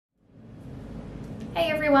Hey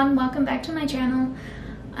everyone, welcome back to my channel.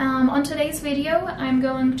 On today's video, I'm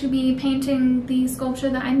going to be painting the sculpture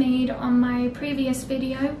that I made on my previous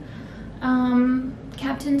video,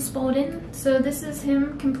 Captain Spaulding. So this is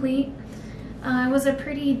him complete. It was a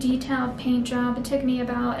pretty detailed paint job. It took me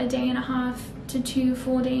about a day and a half to 2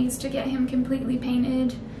 full days to get him completely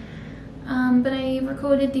painted. But I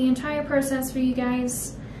recorded the entire process for you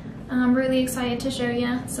guys. I'm really excited to show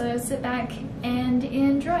you, so sit back and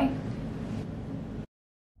enjoy.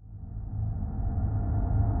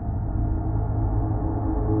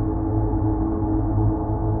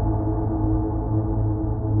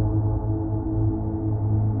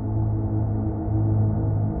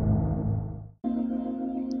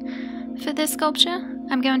 For this sculpture,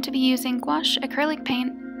 I'm going to be using gouache acrylic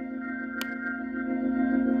paint.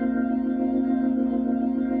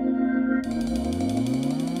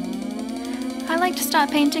 I like to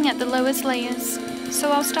start painting at the lowest layers,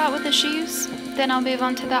 so I'll start with the shoes, then I'll move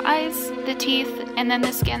on to the eyes, the teeth, and then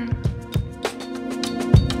the skin.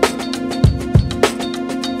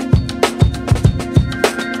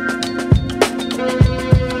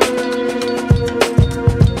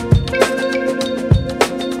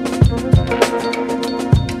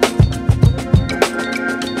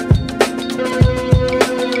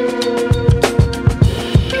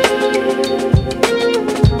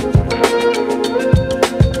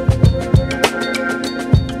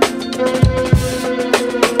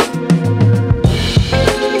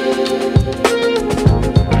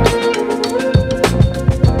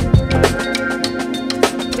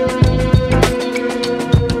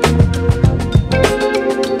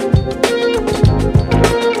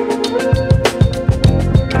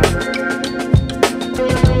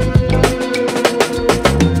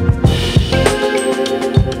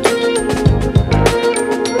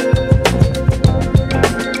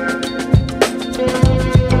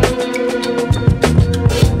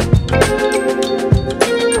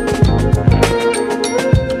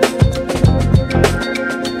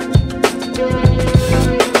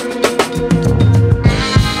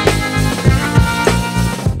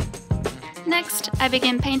 I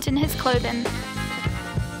begin painting his clothing.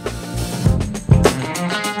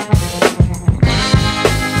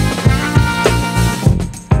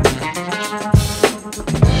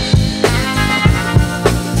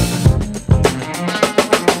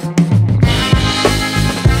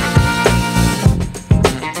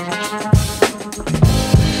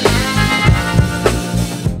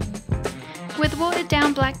 With watered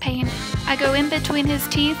down black paint, I go in between his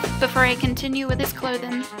teeth before I continue with his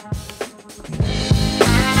clothing.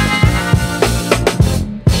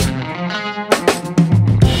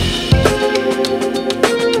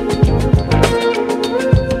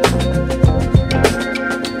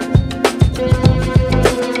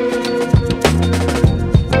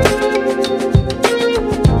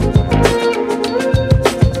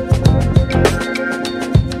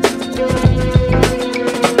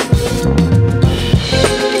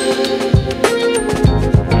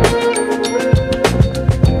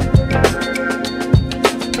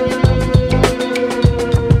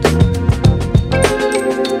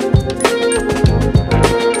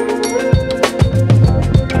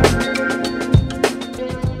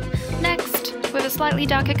 Slightly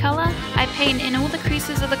darker color, I paint in all the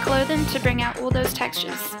creases of the clothing to bring out all those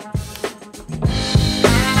textures.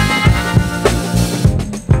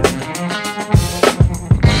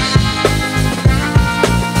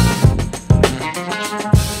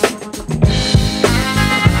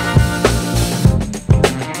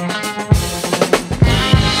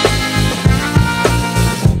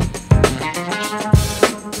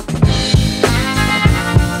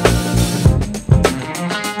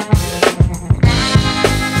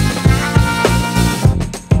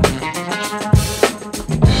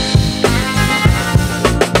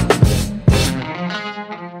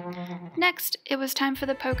 Next, it was time for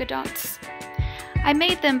the polka dots. I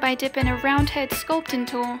made them by dipping a round-head sculpting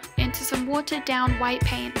tool into some watered-down white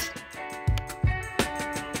paint.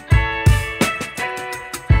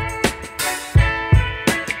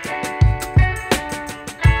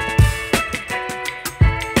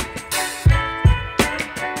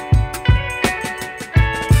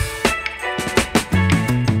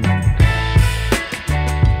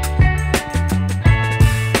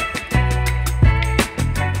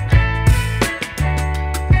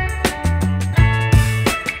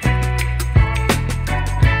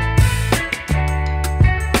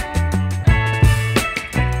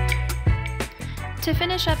 To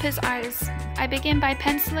finish up his eyes, I begin by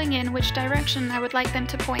penciling in which direction I would like them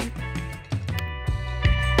to point.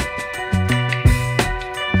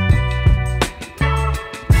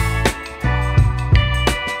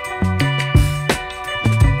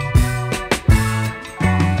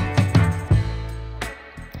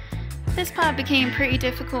 part became pretty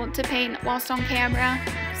difficult to paint whilst on camera,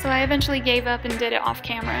 so I eventually gave up and did it off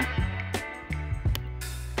camera.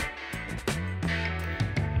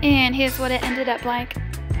 And here's what it ended up like.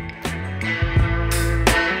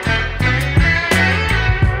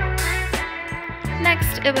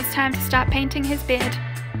 Next, it was time to start painting his beard.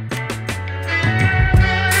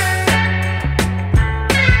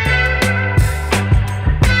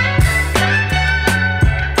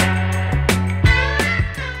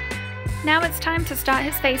 Now it's time to start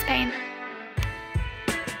his face paint.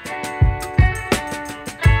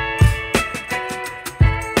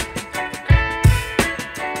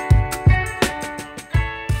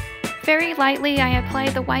 Very lightly I apply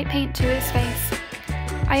the white paint to his face.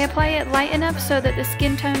 I apply it light enough so that the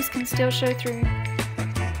skin tones can still show through.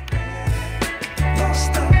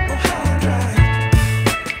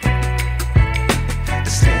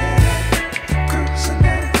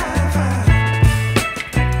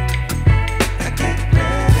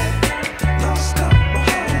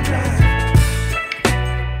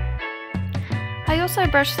 I also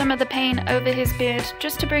brush some of the paint over his beard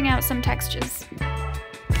just to bring out some textures.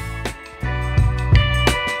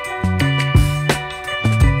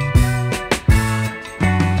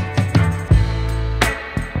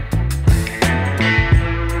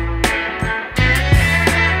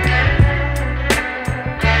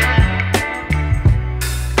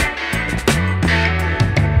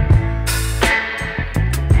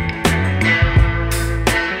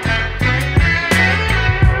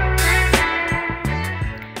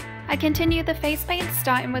 I continue the face paint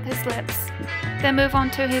starting with his lips, then move on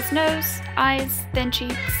to his nose, eyes, then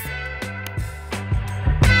cheeks.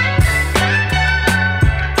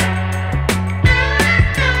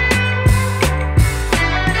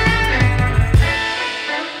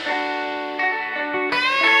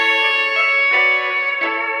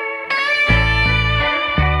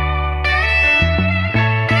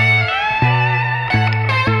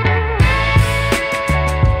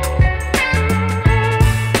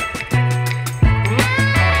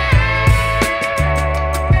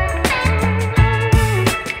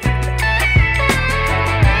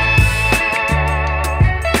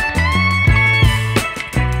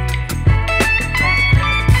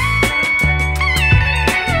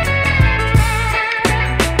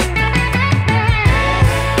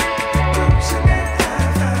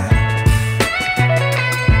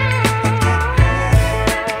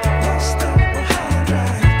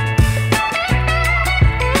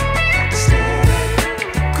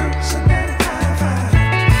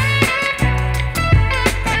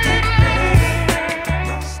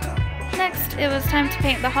 It was time to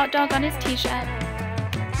paint the hot dog on his t-shirt,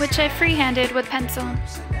 which I freehanded with pencil.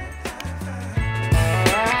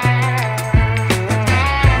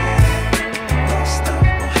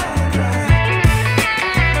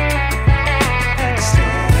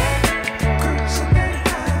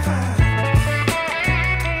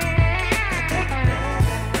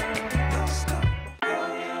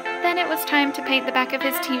 Then it was time to paint the back of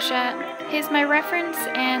his t-shirt. Here's my reference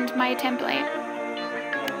and my template.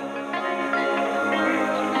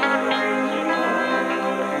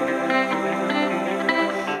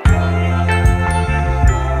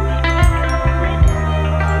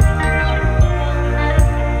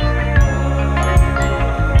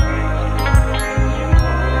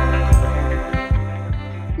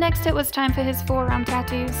 Next it was time for his forearm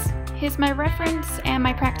tattoos. Here's my reference and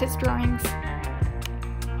my practice drawings.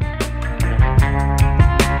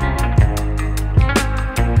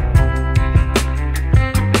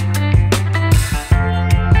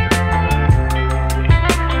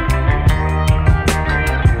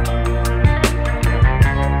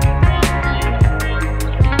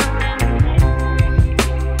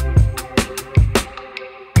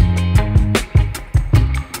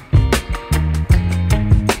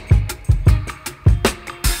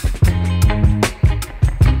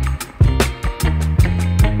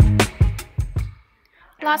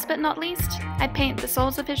 Last but not least, I paint the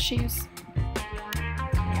soles of his shoes.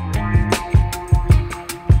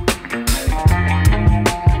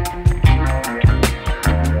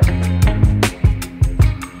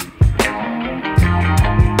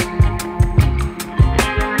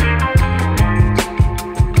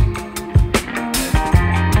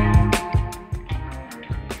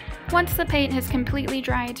 Once the paint has completely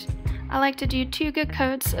dried, I like to do 2 good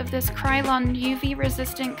coats of this Krylon UV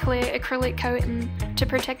resistant clear acrylic coating to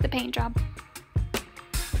protect the paint job.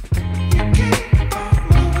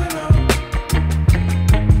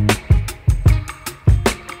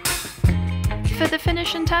 For the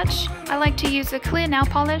finishing touch, I like to use a clear nail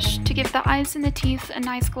polish to give the eyes and the teeth a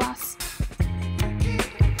nice gloss.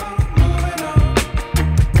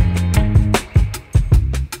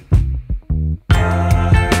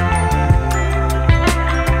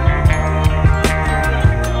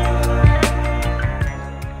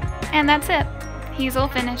 that's it. He's all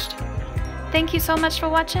finished. Thank you so much for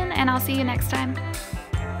watching, and I'll see you next time.